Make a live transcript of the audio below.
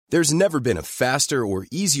There's never been a faster or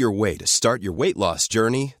easier way to start your weight loss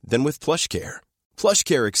journey than with PlushCare.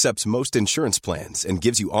 PlushCare accepts most insurance plans and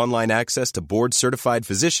gives you online access to board-certified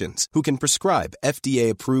physicians who can prescribe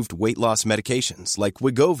FDA-approved weight loss medications like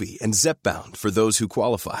Wegovy and Zepbound for those who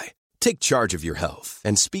qualify. Take charge of your health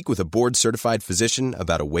and speak with a board-certified physician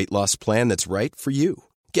about a weight loss plan that's right for you.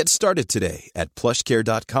 Get started today at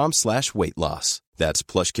plushcare.com/weight loss. That's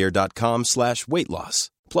plushcare.com/weight loss.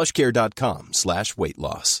 plushcare.com/weight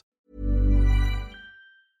loss.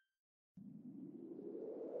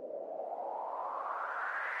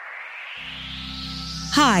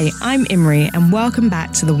 Hi, I'm Imri, and welcome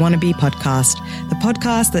back to the Wannabe Podcast, the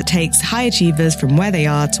podcast that takes high achievers from where they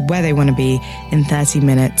are to where they want to be in 30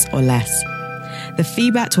 minutes or less. The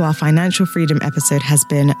feedback to our financial freedom episode has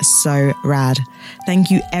been so rad. Thank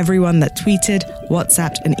you everyone that tweeted,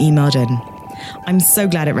 WhatsApped, and emailed in. I'm so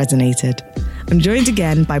glad it resonated. I'm joined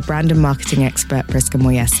again by brand and marketing expert Priska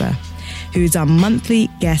Moyesa, who's our monthly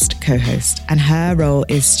guest co-host, and her role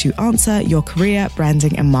is to answer your career,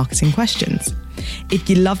 branding, and marketing questions. If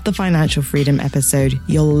you loved the financial freedom episode,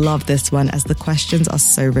 you'll love this one as the questions are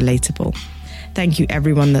so relatable. Thank you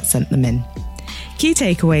everyone that sent them in. Key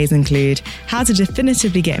takeaways include how to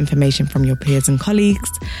definitively get information from your peers and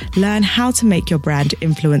colleagues, learn how to make your brand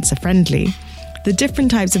influencer friendly, the different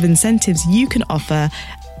types of incentives you can offer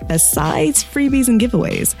besides freebies and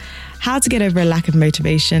giveaways, how to get over a lack of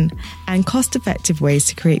motivation, and cost-effective ways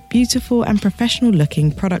to create beautiful and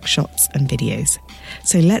professional-looking product shots and videos.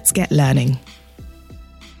 So let's get learning.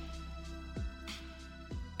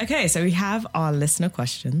 Okay, so we have our listener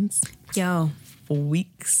questions. Yo. For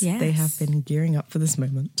weeks, Yes. They have been gearing up for this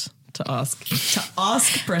moment to ask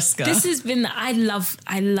Priska. This has been, I love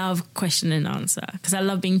question and answer because I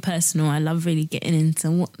love being personal. I love really getting into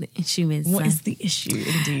what the issue is. What is the issue,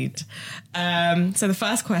 indeed? So the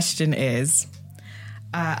first question is,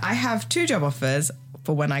 I have 2 job offers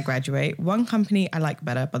for when I graduate. One company I like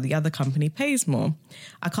better, but the other company pays more.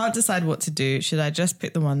 I can't decide what to do. Should I just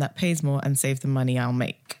pick the one that pays more and save the money I'll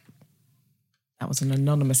make? That was an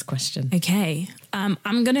anonymous question. Okay. I'm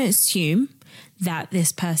going to assume that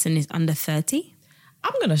this person is under 30.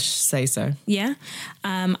 I'm going to say so. Yeah.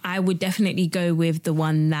 I would definitely go with the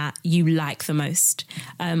one that you like the most.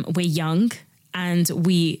 We're young. And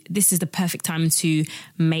this is the perfect time to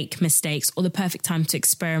make mistakes, or the perfect time to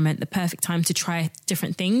experiment, the perfect time to try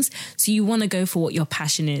different things. So you want to go for what your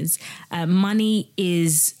passion is. Money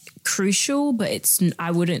is crucial, but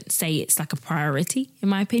I wouldn't say it's like a priority, in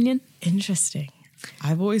my opinion. Interesting.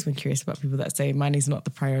 I've always been curious about people that say money's not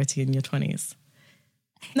the priority in your 20s.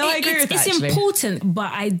 No, I agree with that, It's actually. important,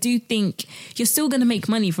 but I do think you're still going to make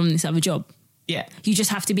money from this other job. Yeah. You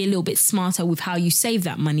just have to be a little bit smarter with how you save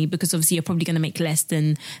that money, because obviously you're probably going to make less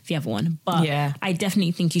than the other one. But yeah. I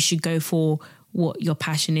definitely think you should go for what your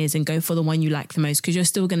passion is and go for the one you like the most, because you're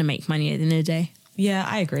still going to make money at the end of the day. Yeah,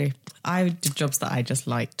 I agree. I did jobs that I just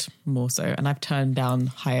liked more so, and I've turned down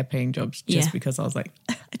higher paying jobs just because I was like,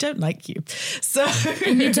 I don't like you. So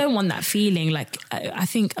and you don't want that feeling. Like, I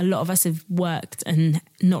think a lot of us have worked and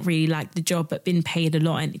not really liked the job, but been paid a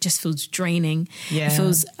lot, and it just feels draining. Yeah. It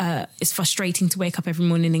feels, it's frustrating to wake up every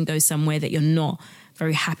morning and go somewhere that you're not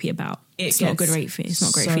very happy about. It's not a good rate for you. It's not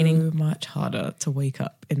a great feeling. So much harder to wake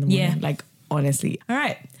up in the morning. Yeah. Like, honestly. All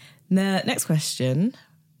right. The next question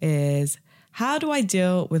is, how do I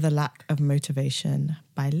deal with a lack of motivation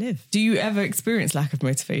by Liv? Do you ever experience lack of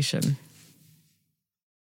motivation?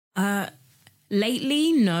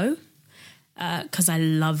 Lately, no. Because I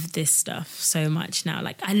love this stuff so much now.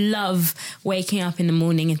 Like, I love waking up in the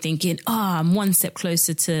morning and thinking, I'm one step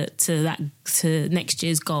closer to next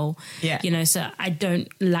year's goal. Yeah. You know, so I don't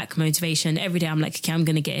lack motivation. Every day I'm like, okay, I'm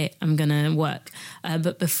going to get it. I'm going to work.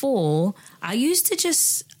 But before, I used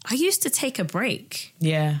to take a break.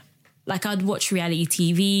 Yeah. Like, I'd watch reality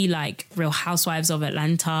TV, like Real Housewives of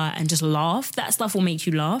Atlanta, and just laugh. That stuff will make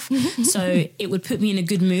you laugh. So it would put me in a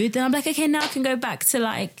good mood. Then I'm like, okay, now I can go back to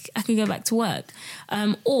work.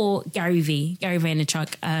 Or Gary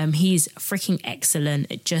Vaynerchuk. He's freaking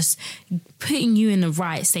excellent at just putting you in the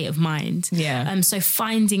right state of mind. Yeah. So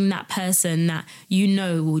finding that person that you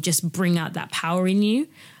know will just bring out that power in you.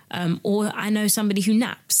 Or I know somebody who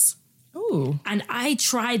naps. Ooh. And I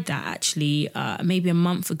tried that actually maybe a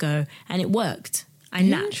month ago, and it worked. I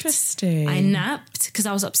napped. Interesting. I napped because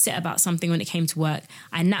I was upset about something when it came to work.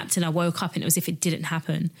 I napped and I woke up and it was as if it didn't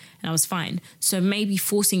happen, and I was fine. So maybe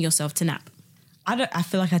forcing yourself to nap. I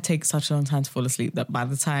feel like I take such a long time to fall asleep that by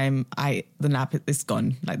the time the nap is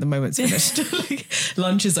gone, like the moment's finished. Like,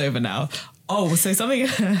 lunch is over now. Oh, so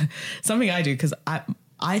something I do, because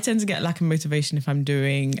I tend to get lack of motivation if I'm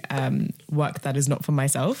doing work that is not for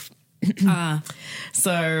myself.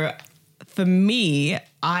 So for me,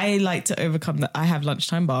 I like to overcome that. I have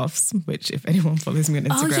lunchtime baths, which if anyone follows me on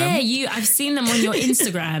Instagram. Oh yeah, I've seen them on your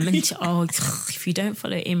Instagram. And if you don't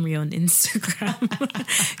follow Imri on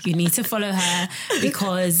Instagram, you need to follow her,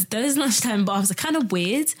 because those lunchtime baths are kind of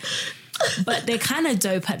weird, but they're kind of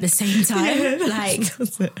dope at the same time. Yeah,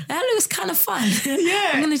 that looks kind of fun.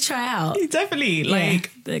 Yeah. I'm going to try out. Definitely.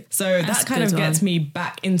 So that kind of gets me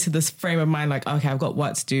back into this frame of mind, like, okay, I've got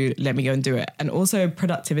work to do. Let me go and do it. And also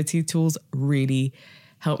productivity tools really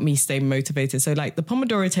help me stay motivated. So like the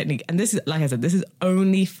Pomodoro technique, and this is, like I said, this is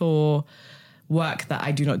only for work that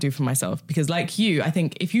I do not do for myself. Because like you, I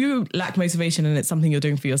think if you lack motivation and it's something you're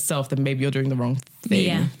doing for yourself, then maybe you're doing the wrong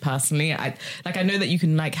thing. Personally. I know that you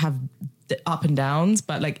can like have up and downs,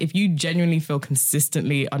 but like if you genuinely feel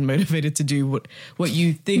consistently unmotivated to do what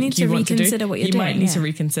you think you want to do, you might need to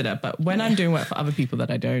reconsider. But when I'm doing work for other people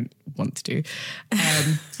that I don't want to do,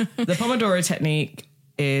 the Pomodoro technique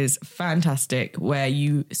is fantastic, where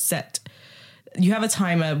you have a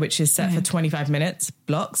timer which is set for 25 minutes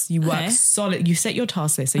blocks. You work solid. You set your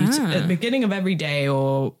task list. So at the beginning of every day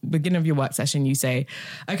or beginning of your work session, you say,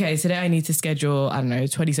 okay, today I need to schedule,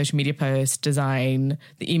 20 social media posts, design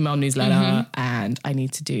the email newsletter, and I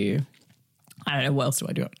need to do, what else do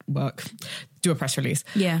I do at work? Do a press release.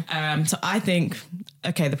 Yeah. So I think,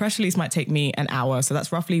 okay, the press release might take me an hour. So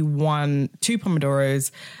that's roughly 2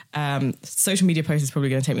 Pomodoros. Social media post is probably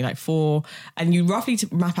going to take me like 4. And you roughly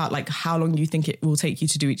map out like how long you think it will take you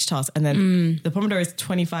to do each task. And then the Pomodoro is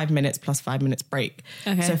 25 minutes plus 5 minutes break.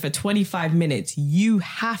 Okay. So for 25 minutes, you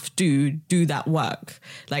have to do that work.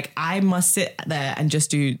 Like I must sit there and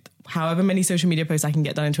just do however many social media posts I can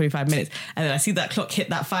get done in 25 minutes. And then I see that clock hit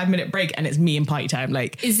that 5-minute break and it's me in party time.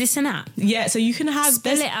 Like, is this an app? Yeah. So you can have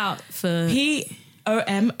spell it out for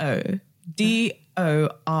POMODORRO.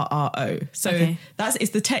 So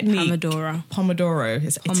it's the technique. Pomodoro.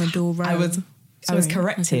 Pomodoro. I was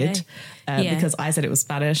corrected because I said it was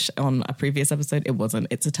Spanish on a previous episode. It wasn't.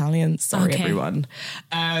 It's Italian. Sorry, everyone.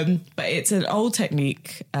 But it's an old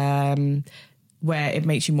technique where it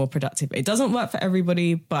makes you more productive. It doesn't work for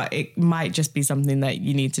everybody, but it might just be something that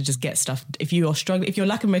you need to just get stuff. If you're struggling, if your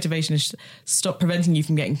lack of motivation is stop preventing you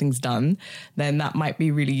from getting things done, then that might be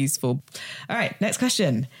really useful. All right, next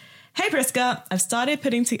question. Hey Priska, I've started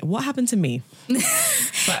putting together... What happened to me?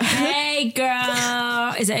 Hey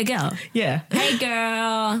girl. Is it a girl? Yeah. Hey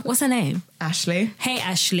girl. What's her name? Ashley. Hey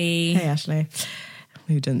Ashley. Hey Ashley.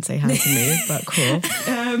 Who didn't say hi to me, but cool.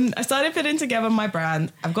 I started putting together my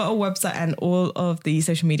brand. I've got a website and all of the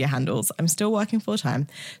social media handles. I'm still working full time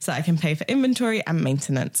so I can pay for inventory and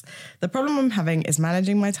maintenance. The problem I'm having is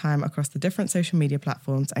managing my time across the different social media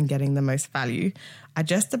platforms and getting the most value. I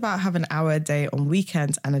just about have an hour a day on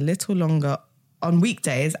weekends and a little longer on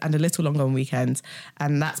weekdays and a little longer on weekends.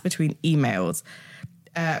 And that's between emails.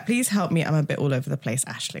 Please help me. I'm a bit all over the place,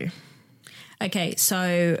 Ashley. Okay,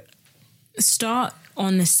 so start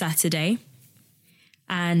on a Saturday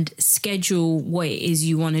and schedule what it is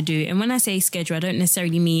you want to do. And when I say schedule, I don't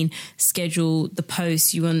necessarily mean schedule the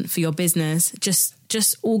posts you want for your business.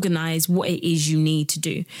 Just organize what it is you need to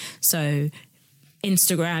do. So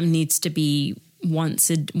Instagram needs to be once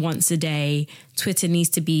a day. Twitter needs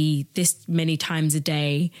to be this many times a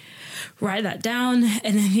day. Write that down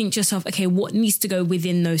and then think to yourself, okay, what needs to go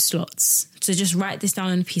within those slots? So just write this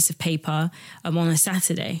down on a piece of paper on a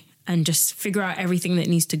Saturday and just figure out everything that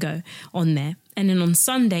needs to go on there. And then on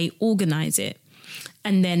Sunday, organize it.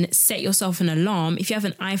 And then set yourself an alarm. If you have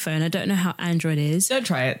an iPhone, I don't know how Android is. Don't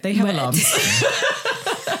try it. They have alarms.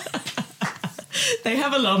 They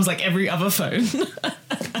have alarms like every other phone.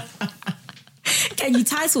 Can you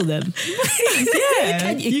title them?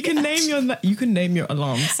 Yeah, you can name your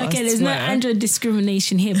alarms. Okay, there's no Android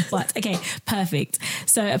discrimination here, but okay, perfect.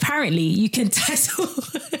 So apparently you can title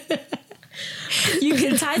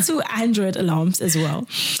Android alarms as well,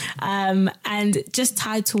 and just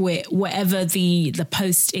title it whatever the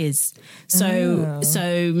post is.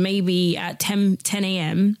 So maybe at 10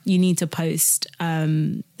 a.m. you need to post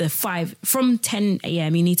from 10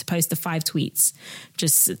 a.m. you need to post the 5 tweets.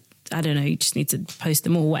 I don't know, you just need to post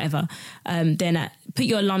them or whatever. Then put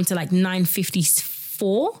your alarm to like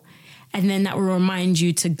 9:54, and then that will remind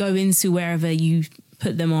you to go into wherever you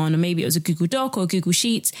put them on, or maybe it was a Google Doc or Google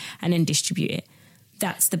Sheets, and then distribute it.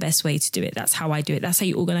 That's the best way to do it. That's how I do it. That's how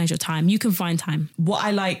you organize your time. You can find time. What I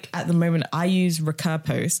like at the moment, I use Recur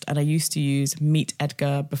Post, and I used to use Meet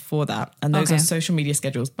Edgar before that. And those are social media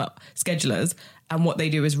schedulers. And what they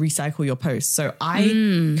do is recycle your posts. So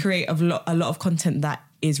I create a lot of content that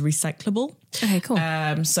is recyclable. Okay, cool.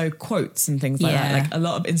 So quotes and things like that, like a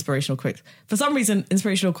lot of inspirational quotes. For some reason,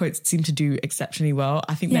 inspirational quotes seem to do exceptionally well.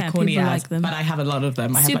 I think they're corny as, like them. but I have a lot of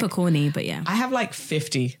them. Super corny, but yeah. I have like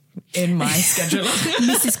 50 in my schedule.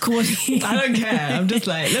 Mrs. Corny. I don't care. I'm just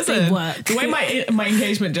like, listen, the way my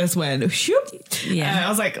engagement just went, shoop, I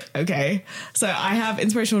was like, okay. So I have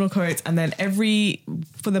inspirational quotes, and then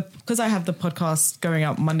because I have the podcast going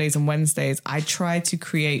out Mondays and Wednesdays, I try to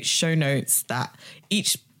create show notes that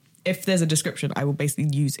if there's a description, I will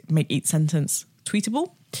basically make each sentence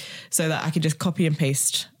tweetable, so that I can just copy and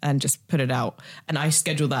paste and just put it out. And I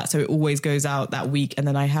schedule that so it always goes out that week. And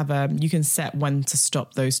then I have you can set when to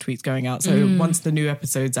stop those tweets going out. So once the new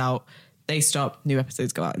episode's out, they stop, new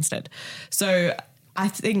episodes go out instead. So I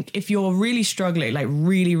think if you're really struggling, like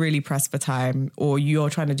really, really pressed for time, or you're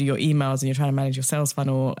trying to do your emails and you're trying to manage your sales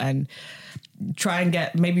funnel, and try and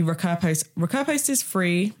get maybe Recur Post. Recur Post is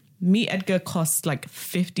free. Meet Edgar costs like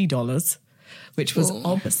 $50. Which was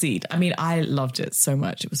obscene. I mean, I loved it so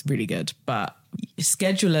much. It was really good. But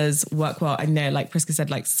schedulers work well. And they're, like Priska said,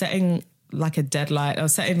 like setting like a deadline or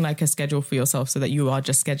setting like a schedule for yourself so that you are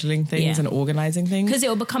just scheduling things and organizing things. Because it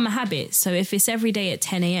will become a habit. So if it's every day at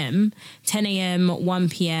 10 a.m., 1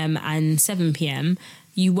 p.m. and 7 p.m.,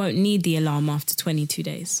 you won't need the alarm after 22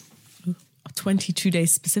 days. 22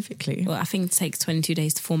 days specifically? Well, I think it takes 22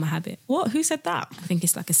 days to form a habit. What? Who said that? I think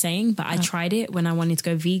it's like a saying, but I tried it when I wanted to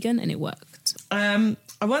go vegan and it worked. I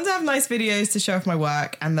want to have nice videos to show off my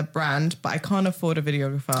work and the brand, but I can't afford a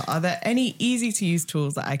videographer. Are there any easy to use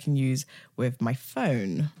tools that I can use with my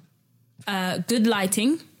phone? Good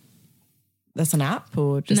lighting. That's an app,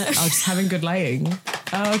 or just just having good lighting?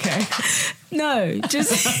 Oh, okay. No,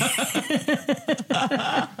 just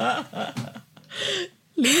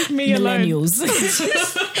leave me alone. Millennials.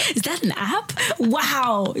 Is that an app?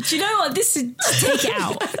 Wow. Do you know what? Just take it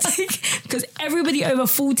out. Because everybody over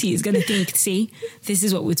 40 is going to think, see, this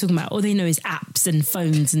is what we're talking about. All they know is apps and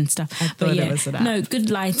phones and stuff. I thought it was an app. No, good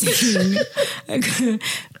lighting.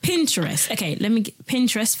 Pinterest. Okay, let me get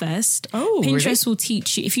Pinterest first. Oh, Pinterest will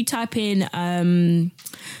teach you. If you type in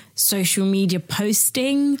social media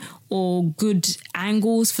posting or good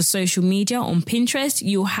angles for social media on Pinterest,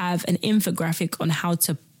 you'll have an infographic on how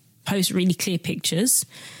to post really clear pictures.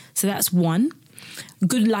 So that's one.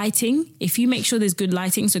 Good lighting. If you make sure there's good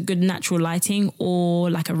lighting, so good natural lighting,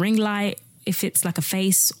 or like a ring light, if it's like a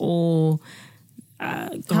face, or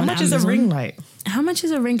how much is a ring light? How much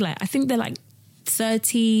is a ring light? I think they're like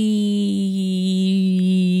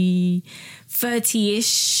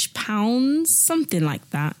 30-ish pounds, something like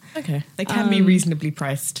that. Okay. They can be reasonably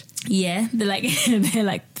priced. Yeah, they're like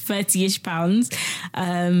 30-ish pounds.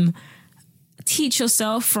 Teach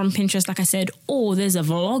yourself from Pinterest, like I said, or there's a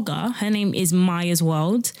vlogger. Her name is Maya's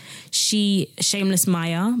World. Shameless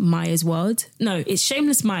Maya, Maya's World. No, it's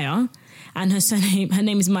Shameless Maya. And her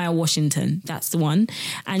name is Maya Washington. That's the one.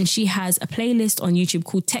 And she has a playlist on YouTube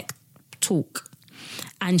called Tech Talk.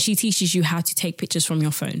 And she teaches you how to take pictures from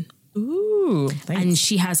your phone. Ooh, thanks. And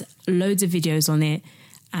she has loads of videos on it.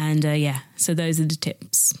 And so those are the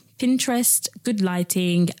tips. Pinterest, good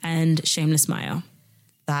lighting, and Shameless Maya.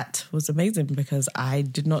 That was amazing because I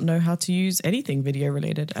did not know how to use anything video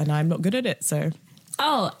related and I'm not good at it, so...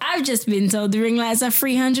 Oh, I've just been told the ring lights are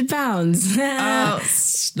 £300. Oh,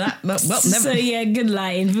 snap. Well, never. So yeah, good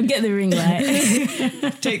lighting. Forget the ring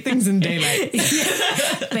light. Take things in daylight.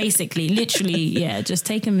 Basically, literally, yeah, just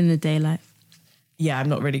take them in the daylight. Yeah, I'm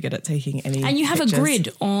not really good at taking any And you have pictures. a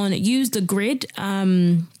grid on, use the grid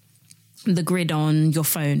on your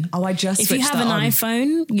phone. Oh, I just If you have an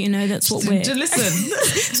iPhone, you know, that's what we're... Listen.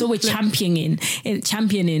 That's what we're championing in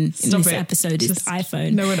this episode is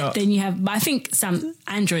iPhone. No, we're not. Then you have... But I think some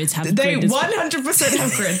Androids have They grid as 100%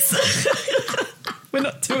 have grids. We're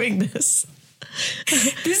not doing this.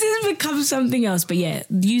 This has become something else, but yeah,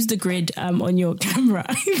 use the grid on your camera.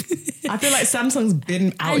 I feel like Samsung's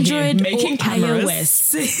been out Android here making or cameras.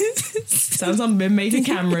 iOS. Samsung been making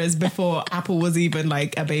cameras before Apple was even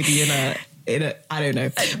like a baby in a I don't know,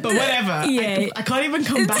 but whatever. Yeah. I can't even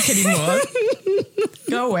come back anymore.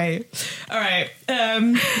 Go away. All right.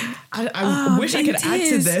 I wish I could add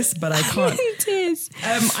to this, but I can't. It is.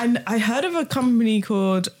 I heard of a company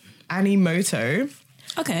called Animoto.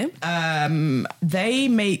 Okay. They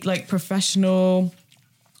make like professional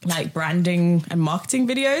like branding and marketing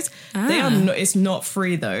videos. They are not, it's not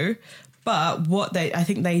free though. But I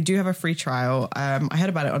think they do have a free trial. I heard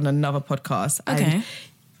about it on another podcast. Okay. And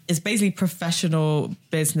it's basically professional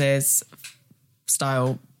business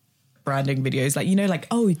style branding videos, like, you know, like,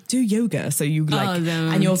 oh, do yoga. So you like,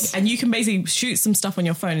 and you can basically shoot some stuff on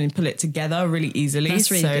your phone and pull it together really easily. That's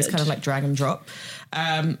really good. It's kind of like drag and drop.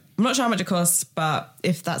 I'm not sure how much it costs, but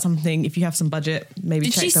if that's something, if you have some budget, maybe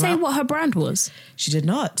check them out. Did she say what her brand was? She did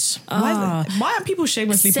not. Why aren't people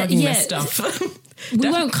shamelessly plugging their stuff? We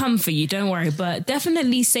won't come for you, don't worry. But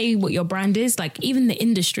definitely say what your brand is, like even the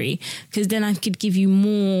industry, because then I could give you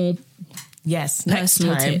more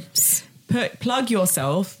personal tips. Plug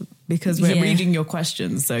yourself, because we're reading your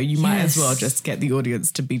questions, so you might as well just get the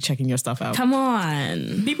audience to be checking your stuff out. Come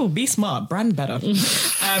on. People, be smart, brand better.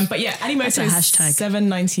 But yeah, Animoto is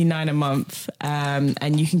 $7.99 a month,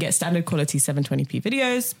 and you can get standard quality 720p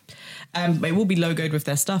videos. It will be logoed with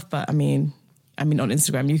their stuff, but I mean on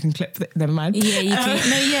Instagram you can clip never mind. Yeah, you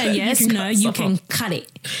can. You can cut it.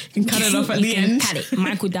 You can cut it off at the end. Cut it.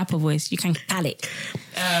 Michael Dapper voice. You can cut it.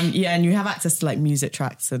 And you have access to like music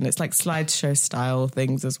tracks, and it's like slideshow style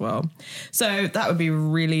things as well. So that would be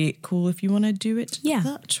really cool if you want to do it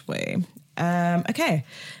that way. Okay,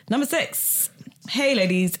 number 6. Hey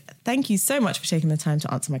ladies, thank you so much for taking the time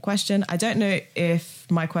to answer my question. I don't know if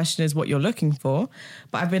my question is what you're looking for,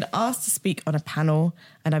 but I've been asked to speak on a panel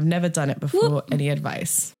and I've never done it before. Whoop. Any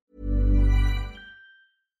advice?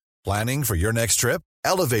 Planning for your next trip?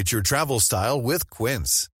 Elevate your travel style with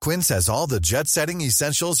Quince. Quince has all the jet-setting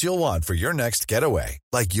essentials you'll want for your next getaway,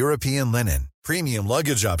 like European linen, premium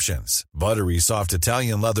luggage options, buttery soft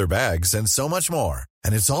Italian leather bags, and so much more.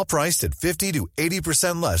 And it's all priced at 50 to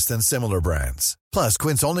 80% less than similar brands. Plus,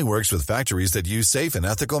 Quince only works with factories that use safe and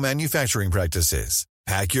ethical manufacturing practices.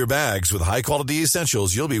 Pack your bags with high-quality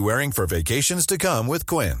essentials you'll be wearing for vacations to come with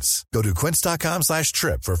Quince. Go to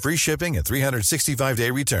quince.com/trip for free shipping and 365-day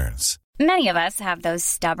returns. Many of us have those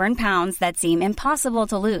stubborn pounds that seem impossible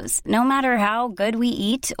to lose, no matter how good we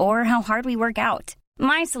eat or how hard we work out.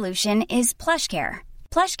 My solution is PlushCare.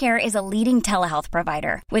 PlushCare is a leading telehealth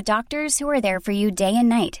provider with doctors who are there for you day and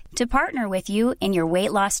night to partner with you in your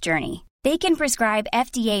weight loss journey. They can prescribe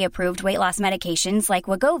FDA-approved weight loss medications like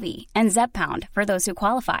Wegovy and Zepbound for those who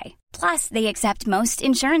qualify. Plus, they accept most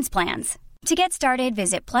insurance plans. To get started,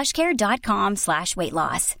 visit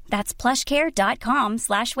plushcare.com/weightloss. That's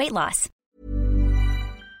plushcare.com/weightloss.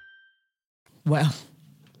 Well,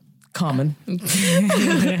 common.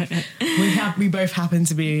 we both happen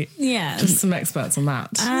to be just some experts on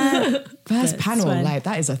that. First panel, like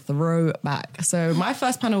that is a throwback. So my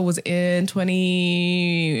first panel was in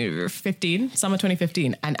 2015, summer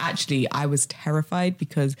 2015. And actually I was terrified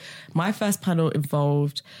because my first panel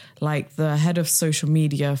involved like the head of social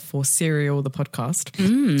media for Serial, the podcast,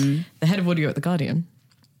 the head of audio at The Guardian.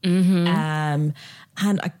 And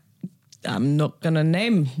I'm not going to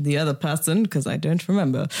name the other person because I don't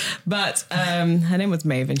remember. But her name was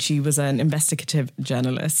Maeve, and she was an investigative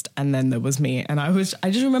journalist. And then there was me. And I just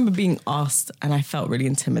remember being asked, and I felt really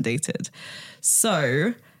intimidated.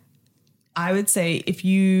 So I would say if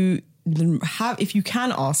you can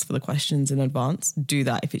ask for the questions in advance, do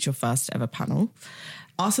that if it's your first ever panel.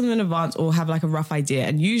 Ask them in advance or have like a rough idea.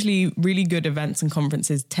 And usually really good events and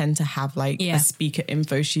conferences tend to have like a speaker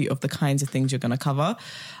info sheet of the kinds of things you're going to cover.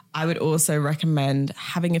 I would also recommend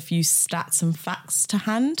having a few stats and facts to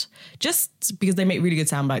hand, just because they make really good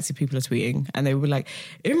sound bites if people are tweeting. And they were like,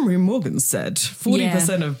 Imre Morgan said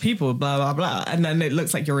 40% of people, blah, blah, blah. And then it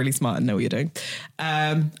looks like you're really smart and know what you're doing.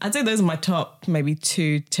 I'd say those are my top maybe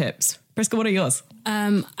 2 tips. Prisca, what are yours?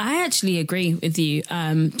 I actually agree with you.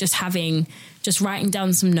 Just writing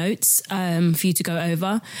down some notes for you to go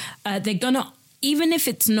over. They're going to, even if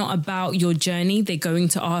it's not about your journey, they're going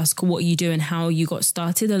to ask what you do and how you got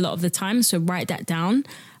started a lot of the time. So write that down.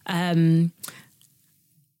 I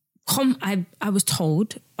was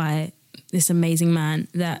told by this amazing man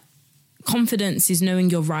that confidence is knowing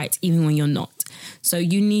you're right even when you're not. So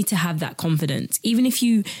you need to have that confidence. Even if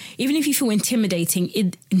you feel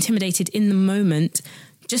intimidated in the moment,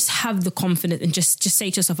 just have the confidence and just say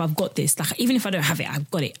to yourself, I've got this. Like, even if I don't have it, I've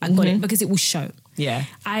got it. I've got it, because it will show. Yeah.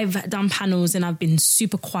 I've done panels and I've been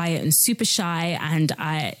super quiet and super shy, and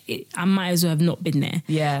I might as well have not been there.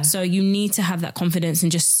 Yeah. So you need to have that confidence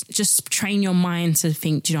and just train your mind to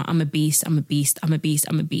think, you know, I'm a beast, I'm a beast, I'm a beast,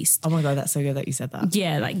 I'm a beast. Oh my God, that's so good that you said that.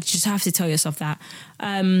 Yeah, like just have to tell yourself that.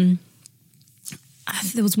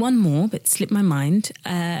 There was one more, but it slipped my mind.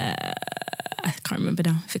 I can't remember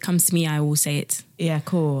now. If it comes to me, I will say it. Yeah,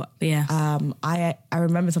 cool. But yeah. I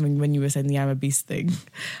remember something when you were saying the I'm a beast thing.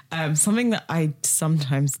 Something that I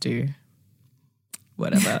sometimes do.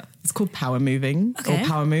 Whatever. It's called power moving or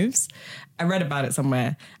power moves. I read about it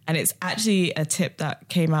somewhere, and it's actually a tip that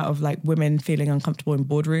came out of like women feeling uncomfortable in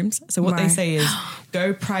boardrooms. So what they say is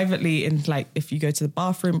go privately in, like, if you go to the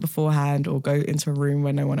bathroom beforehand or go into a room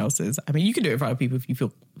where no one else is. I mean, you can do it in front of people if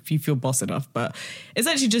you feel boss enough, but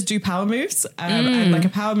essentially just do power moves. And like a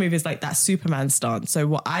power move is like that Superman stance. So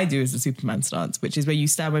what I do is the Superman stance, which is where you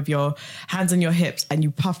stand with your hands on your hips and you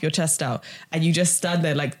puff your chest out and you just stand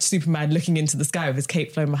there like Superman looking into the sky with his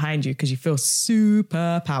cape flowing behind you because you feel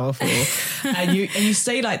super powerful. and you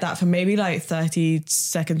stay like that for maybe like 30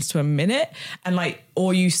 seconds to a minute, and like,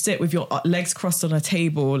 or you sit with your legs crossed on a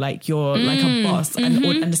table like you're like a boss, and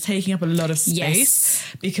it's taking up a lot of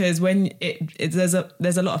space, because when there's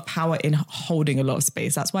a lot of power in holding a lot of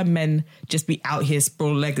space. That's why men just be out here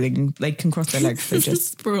sprawl-legging. They can cross their legs. They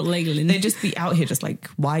just sprawl-legging. They just be out here just like,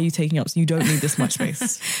 why are you taking up? You don't need this much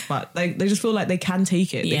space. But they just feel like they can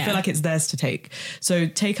take it. They feel like it's theirs to take. So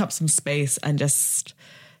take up some space and just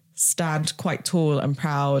stand quite tall and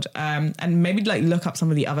proud, and maybe like look up some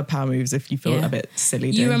of the other power moves if you feel a bit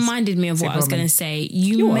silly. You reminded me of what I was going to say.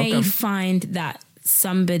 You're may welcome. Find that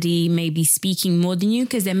somebody may be speaking more than you,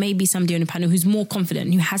 because there may be somebody on a panel who's more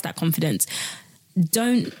confident, who has that confidence.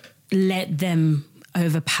 Don't let them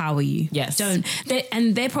overpower you. Yes.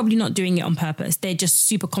 They're probably not doing it on purpose. They're just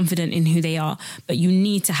super confident in who they are, but you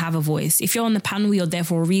need to have a voice. If you're on the panel, you're there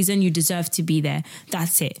for a reason. You deserve to be there.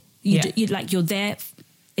 That's it. You're there.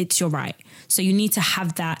 It's your right. So you need to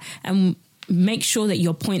have that and make sure that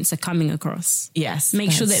your points are coming across. Yes.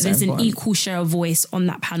 Make sure that there's an equal share of voice on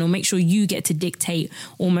that panel. Make sure you get to dictate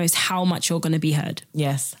almost how much you're going to be heard.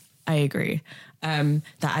 Yes, I agree. That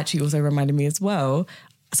actually also reminded me as well.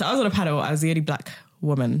 So I was on a panel. I was the only black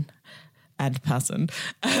woman and person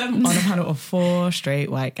on a panel of 4 straight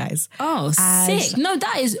white guys. Oh, sick. No,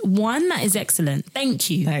 that is excellent. Thank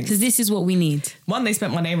you. Because this is what we need. One, they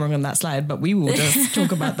spent my name wrong on that slide, but we will just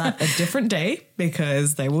talk about that a different day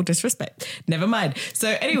because they will disrespect. Never mind. So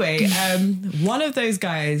anyway, one of those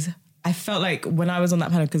guys, I felt like when I was on that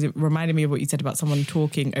panel, because it reminded me of what you said about someone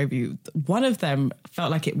talking over you, one of them felt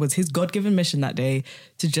like it was his God-given mission that day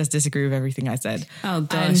to just disagree with everything I said. Oh,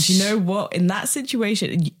 gosh. And you know what? In that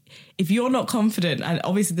situation, if you're not confident, and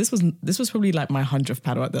obviously this was probably like my 100th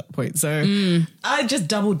panel at that point, so I just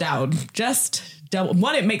doubled down.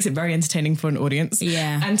 One, it makes it very entertaining for an audience.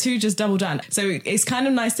 Yeah. And 2, just double down. So it's kind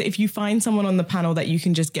of nice that if you find someone on the panel that you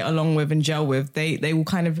can just get along with and gel with, they will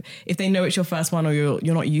kind of, if they know it's your first one or you're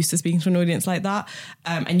not used to speaking to an audience like that,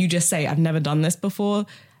 and you just say, I've never done this before,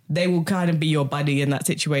 they will kind of be your buddy in that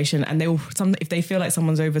situation. And if they feel like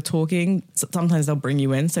someone's over talking, sometimes they'll bring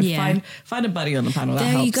you in. So find a buddy on the panel. That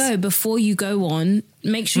helps. You go. Before you go on,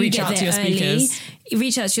 make sure you get there early. Speakers.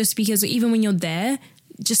 Reach out to your speakers, or even when you're there,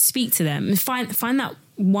 just speak to them. Find that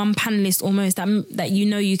one panelist almost that you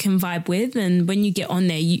know you can vibe with, and when you get on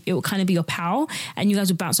there, it will kind of be your pal, and you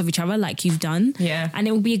guys will bounce off each other like you've done. Yeah, and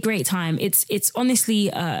it will be a great time. It's honestly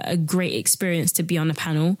a great experience to be on a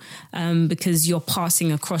panel, because you're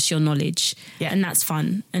passing across your knowledge, and that's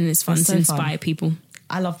fun, and it's fun to inspire people.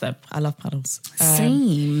 I love them. I love panels.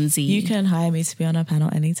 Same. You can hire me to be on a panel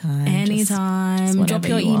anytime. Just drop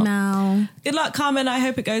your email. Good luck, Carmen. I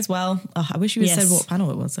hope it goes well. Oh, I wish you had said what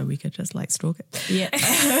panel it was so we could just like stalk it. Yeah.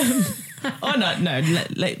 Oh, no.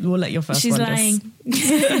 We'll let your first She's one lying.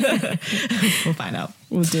 We'll find out.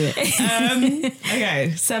 We'll do it.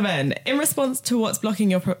 Okay, 7. In response to what's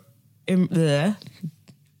blocking your...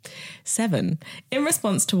 7. In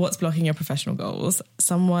response to what's blocking your professional goals,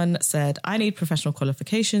 someone said, I need professional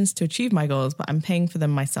qualifications to achieve my goals, but I'm paying for them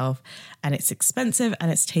myself and it's expensive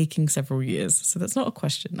and it's taking several years. So that's not a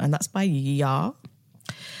question. And that's by Ya.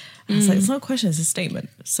 So it's not a question, it's a statement.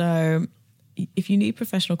 So if you need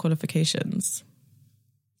professional qualifications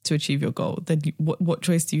to achieve your goal, then what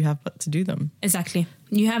choice do you have but to do them? Exactly.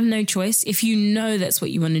 You have no choice if you know that's what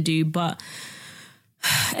you want to do, but...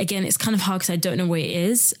 Again, it's kind of hard because I don't know what it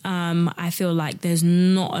is. I feel like there's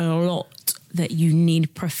not a lot that you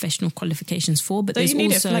need professional qualifications for, but there's also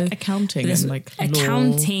it for like accounting and like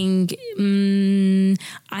accounting.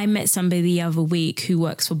 I met somebody the other week who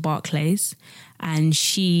works for Barclays, and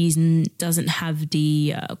she doesn't have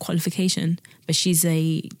the qualification, but she's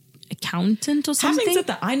a accountant or something. Having said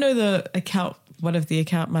that, I know one of the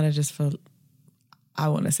account managers for, I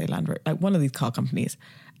want to say Land Rover, like one of these car companies.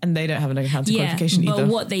 And they don't have an accounting qualification either.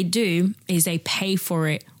 But what they do is they pay for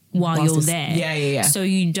it while you're there. Yeah. So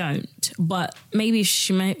you don't. But maybe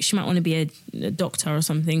she might want to be a doctor or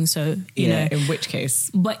something. So, you know. In which case.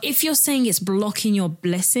 But if you're saying it's blocking your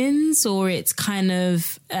blessings or it's kind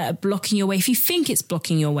of blocking your way, if you think it's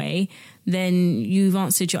blocking your way, then you've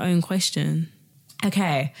answered your own question.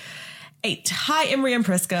 Okay. 8. Hi, Imri and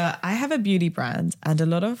Priska. I have a beauty brand and a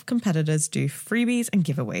lot of competitors do freebies and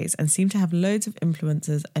giveaways and seem to have loads of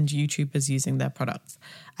influencers and YouTubers using their products.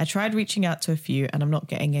 I tried reaching out to a few and I'm not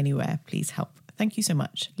getting anywhere. Please help. Thank you so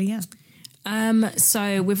much. Leanne.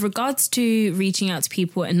 So with regards to reaching out to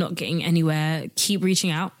people and not getting anywhere, keep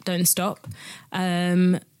reaching out. Don't stop.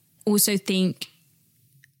 Also think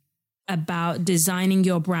about designing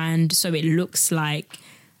your brand so it looks like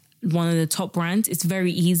one of the top brands. It's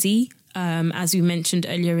very easy. As we mentioned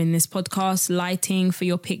earlier in this podcast, lighting for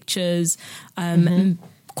your pictures.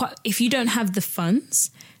 If you don't have the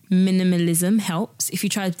funds, minimalism helps. If you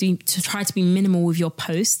try to be minimal with your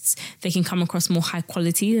posts, they can come across more high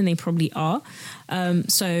quality than they probably are.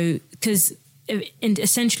 Because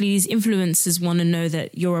essentially these influencers want to know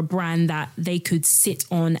that you're a brand that they could sit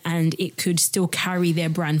on and it could still carry their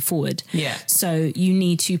brand forward. Yeah. So you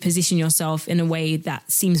need to position yourself in a way that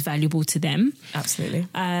seems valuable to them. Absolutely.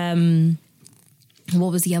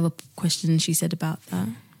 What was the other question she said about that?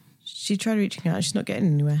 She tried reaching out. She's not getting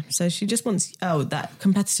anywhere. So she just wants, that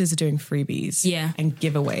competitors are doing freebies and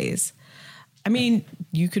giveaways. I mean,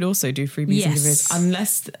 you could also do freebies and giveaways,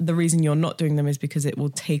 unless the reason you're not doing them is because it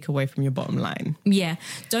will take away from your bottom line. Yeah.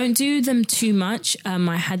 Don't do them too much.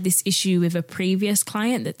 I had this issue with a previous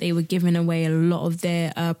client that they were giving away a lot of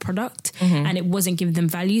their product and it wasn't giving them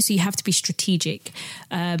value. So you have to be strategic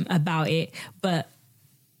about it. But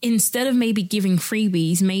instead of maybe giving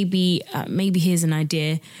freebies, maybe here's an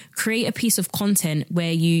idea: create a piece of content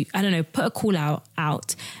where you, put a call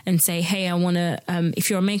out and say, hey, I want to, if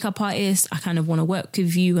you're a makeup artist, I kind of want to work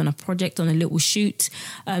with you on a project, on a little shoot.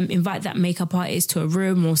 Invite that makeup artist to a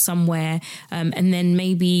room or somewhere, and then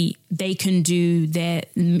maybe they can do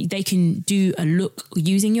a look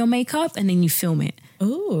using your makeup, and then you film it.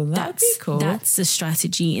 Oh, that'd be cool. That's the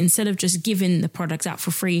strategy. Instead of just giving the products out for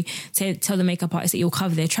free, tell the makeup artist that you'll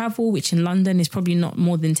cover their travel, which in London is probably not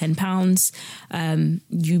more than £10.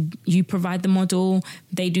 You provide the model,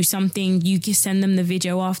 they do something, you can send them the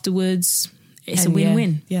video afterwards. It's a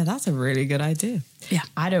win-win. Yeah, that's a really good idea. Yeah.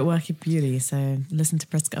 I don't work in beauty, so listen to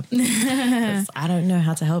Priska. I don't know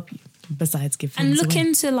how to help you. Besides give things and look away.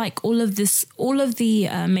 into like all of the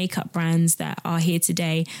makeup brands that are here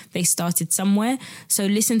today. They started somewhere, so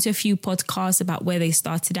listen to a few podcasts about where they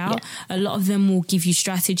started out. A lot of them will give you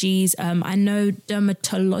strategies. I know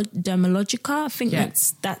Dermalogica, I think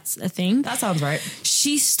that's a thing. That sounds right.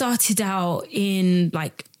 She started out in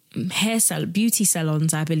like beauty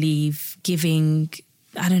salons, I believe, giving,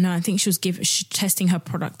 I don't know, I think she was testing her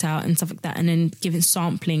product out and stuff like that, and then giving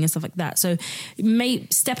sampling and stuff like that. So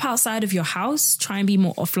step outside of your house, try and be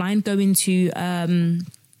more offline, go into,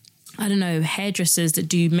 hairdressers that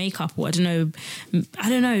do makeup, or I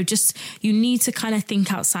don't know, just you need to kind of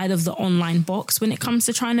think outside of the online box when it comes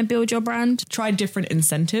to trying to build your brand. Try different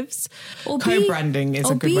incentives. Or co-branding is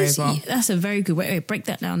a good way as well. That's a very good way. Wait, break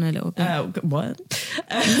that down a little bit. What?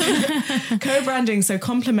 Co-branding, so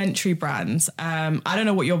complementary brands. I don't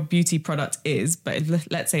know what your beauty product is, but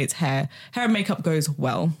let's say it's hair. Hair and makeup goes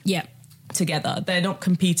well. Yeah. Together. They're not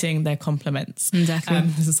competing, they're complements. Exactly.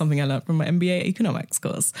 This is something I learned from my MBA economics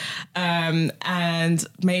course. And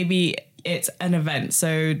maybe it's an event.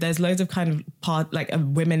 So there's loads of kind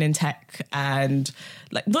of women in tech, and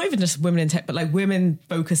like not even just women in tech, but like women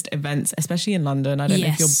focused events, especially in London. I don't know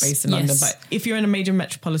if you're based in London, but if you're in a major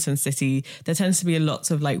metropolitan city, there tends to be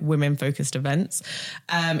lots of like women focused events.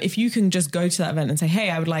 If you can just go to that event and say,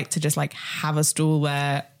 hey, I would like to just like have a stall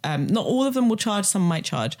where not all of them will charge, some might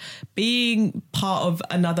charge. Being part of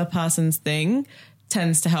another person's thing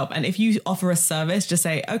tends to help. And if you offer a service, just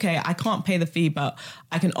say, okay, I can't pay the fee, but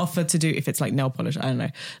I can offer to do, if it's like nail polish, I don't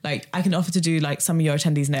know, like I can offer to do like some of your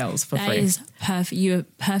attendees' nails for free. That is perfect. You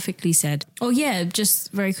perfectly said. Oh yeah, just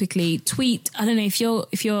very quickly, tweet. I don't know if you're,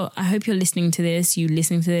 I hope you're listening to this,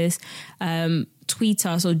 tweet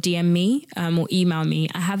us or DM me or email me.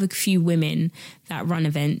 I have a few women that run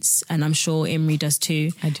events, and I'm sure Imri does too.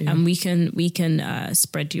 I do. And we can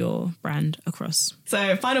spread your brand across.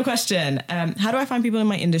 So final question. How do I find people in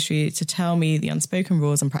my industry to tell me the unspoken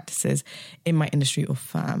rules and practices in my industry or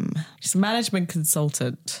firm? Just management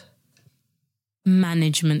consultant.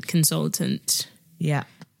 Management consultant. Yeah.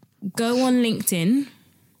 Go on LinkedIn,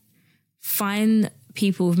 find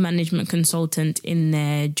people with management consultant in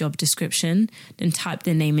their job description, then type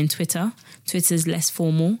their name in Twitter. Twitter's less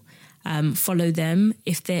formal. Follow them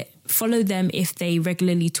if they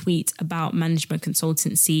regularly tweet about management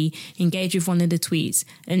consultancy. Engage with one of the tweets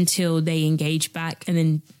until they engage back, and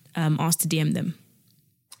then ask to DM them.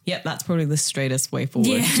 Yep, that's probably the straightest way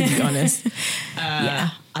forward, to be honest.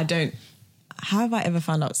 How have I ever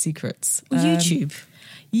found out secrets? YouTube.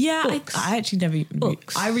 Yeah, Books. I actually never read.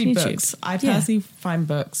 Books. I read YouTube. books. I personally find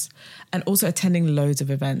books, and also attending loads of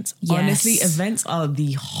events. Yes. Honestly, events are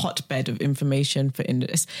the hotbed of information for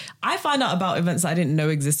industry. I find out about events that I didn't know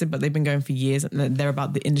existed, but they've been going for years, and they're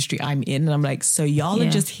about the industry I'm in. And I'm like, so y'all are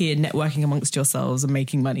just here networking amongst yourselves and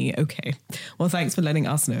making money. Okay, well, thanks for letting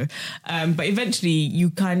us know. But eventually, you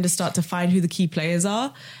kind of start to find who the key players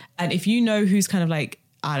are, and if you know who's kind of like,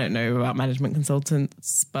 I don't know about management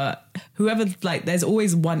consultants, but whoever, like, there's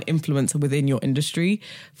always one influencer within your industry.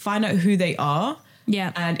 Find out who they are.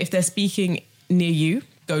 Yeah. And if they're speaking near you,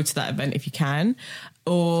 go to that event if you can,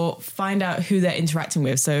 or find out who they're interacting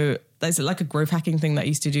with. So there's like a growth hacking thing that I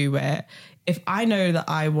used to do where if I know that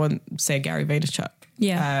I want, say, Gary Vaynerchuk,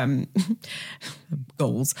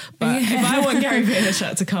 goals. But if I want Gary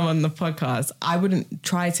Vaynerchuk to come on the podcast, I wouldn't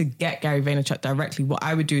try to get Gary Vaynerchuk directly. What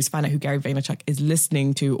I would do is find out who Gary Vaynerchuk is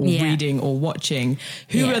listening to or reading or watching.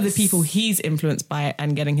 Who are the people he's influenced by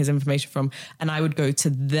and getting his information from? And I would go to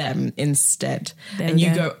them instead. And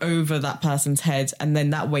you go over that person's head. And then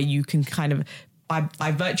that way you can kind of,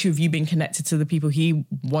 by virtue of you being connected to the people he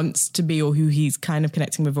wants to be or who he's kind of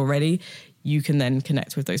connecting with already, you can then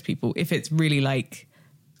connect with those people. If it's really like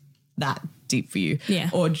that deep for you. Yeah.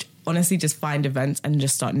 Or honestly just find events and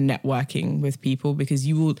just start networking with people, because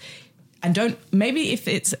you will, and don't, maybe if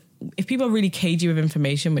people are really cagey with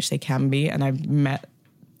information, which they can be, and I've met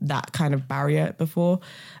that kind of barrier before,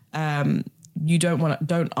 you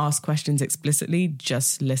don't ask questions explicitly,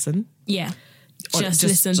 just listen. Yeah. Just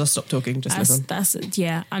listen. Just stop talking, listen.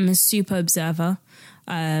 I'm a super observer.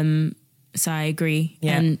 So I agree.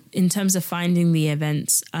 Yeah. And in terms of finding the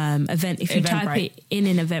events, if you type Eventbrite. it in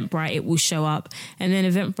Eventbrite, it will show up. And then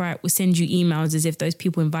Eventbrite will send you emails as if those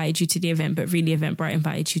people invited you to the event, but really Eventbrite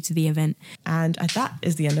invited you to the event. And that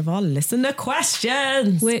is the end of our listener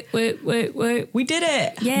questions. Wait. We did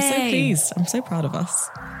it. Yay. I'm so pleased. I'm so proud of us.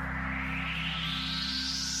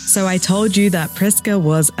 So I told you that Priska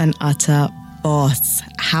was an utter boss.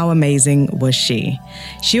 How amazing was she?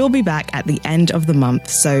 She'll be back at the end of the month,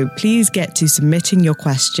 so please get to submitting your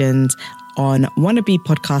questions on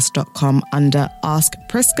wannabepodcast.com under Ask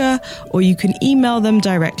Priska, or you can email them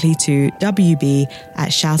directly to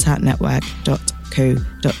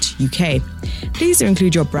wb@shoutoutnetwork.co.uk. Please do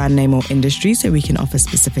include your brand name or industry so we can offer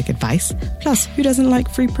specific advice. Plus, who doesn't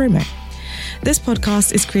like free promo? This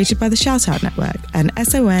podcast is created by the Shoutout Network, and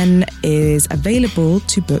SON is available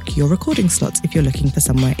to book your recording slots if you're looking for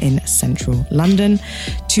somewhere in central London.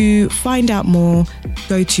 To find out more,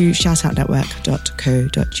 go to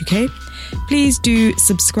shoutoutnetwork.co.uk. Please do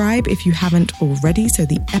subscribe if you haven't already, so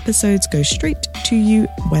the episodes go straight to you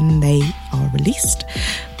when they are released.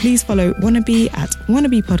 Please follow Wannabe at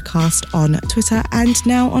Wannabe Podcast on Twitter and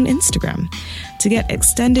now on Instagram. To get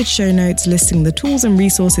extended show notes listing the tools and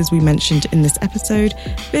resources we mentioned in this episode,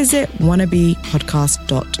 visit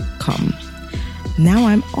wannabepodcast.com. Now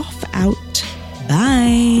I'm off out.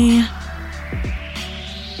 Bye.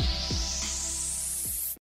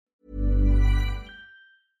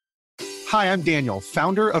 Hi, I'm Daniel,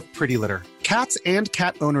 founder of Pretty Litter. Cats and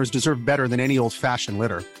cat owners deserve better than any old-fashioned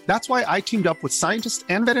litter. That's why I teamed up with scientists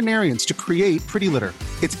and veterinarians to create Pretty Litter.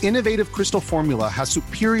 Its innovative crystal formula has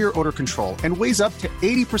superior odor control and weighs up to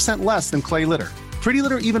 80% less than clay litter. Pretty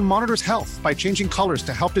Litter even monitors health by changing colors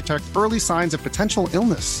to help detect early signs of potential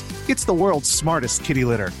illness. It's the world's smartest kitty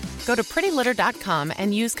litter. Go to prettylitter.com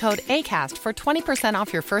and use code ACAST for 20%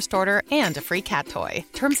 off your first order and a free cat toy.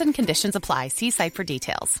 Terms and conditions apply. See site for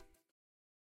details.